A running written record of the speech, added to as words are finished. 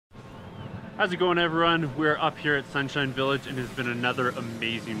How's it going, everyone? We're up here at Sunshine Village and it's been another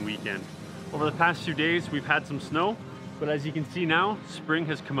amazing weekend. Over the past few days we've had some snow, but as you can see now, spring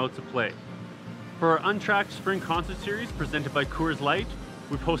has come out to play. For our Untracked Spring Concert Series presented by Coors Light,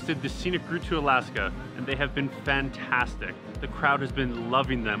 we've hosted the Scenic Route to Alaska and they have been fantastic. The crowd has been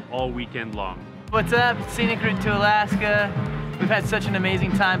loving them all weekend long. What's up? Scenic Route to Alaska. We've had such an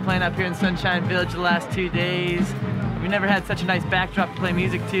amazing time playing up here in Sunshine Village the last 2 days. We've never had such a nice backdrop to play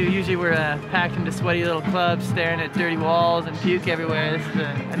music to. Usually we're packed into sweaty little clubs staring at dirty walls and puke everywhere. This is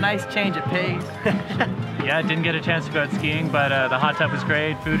a nice change of pace. Yeah, I didn't get a chance to go out skiing, but the hot tub was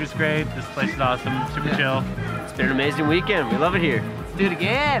great, food is great, this place is awesome, super chill. It's been an amazing weekend. We love it here. Let's do it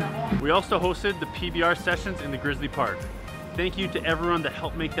again. We also hosted the PBR sessions in the Grizzly Park. Thank you to everyone that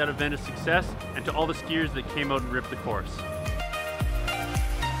helped make that event a success and to all the skiers that came out and ripped the course.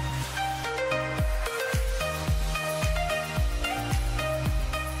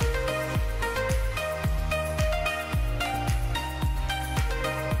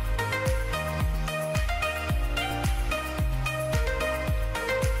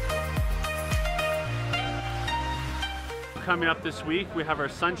 Coming up this week, we have our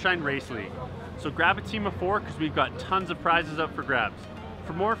Sunshine Race League. So grab a team of 4 because we've got tons of prizes up for grabs.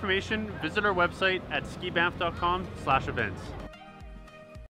 For more information, visit our website at skibanff.com/events.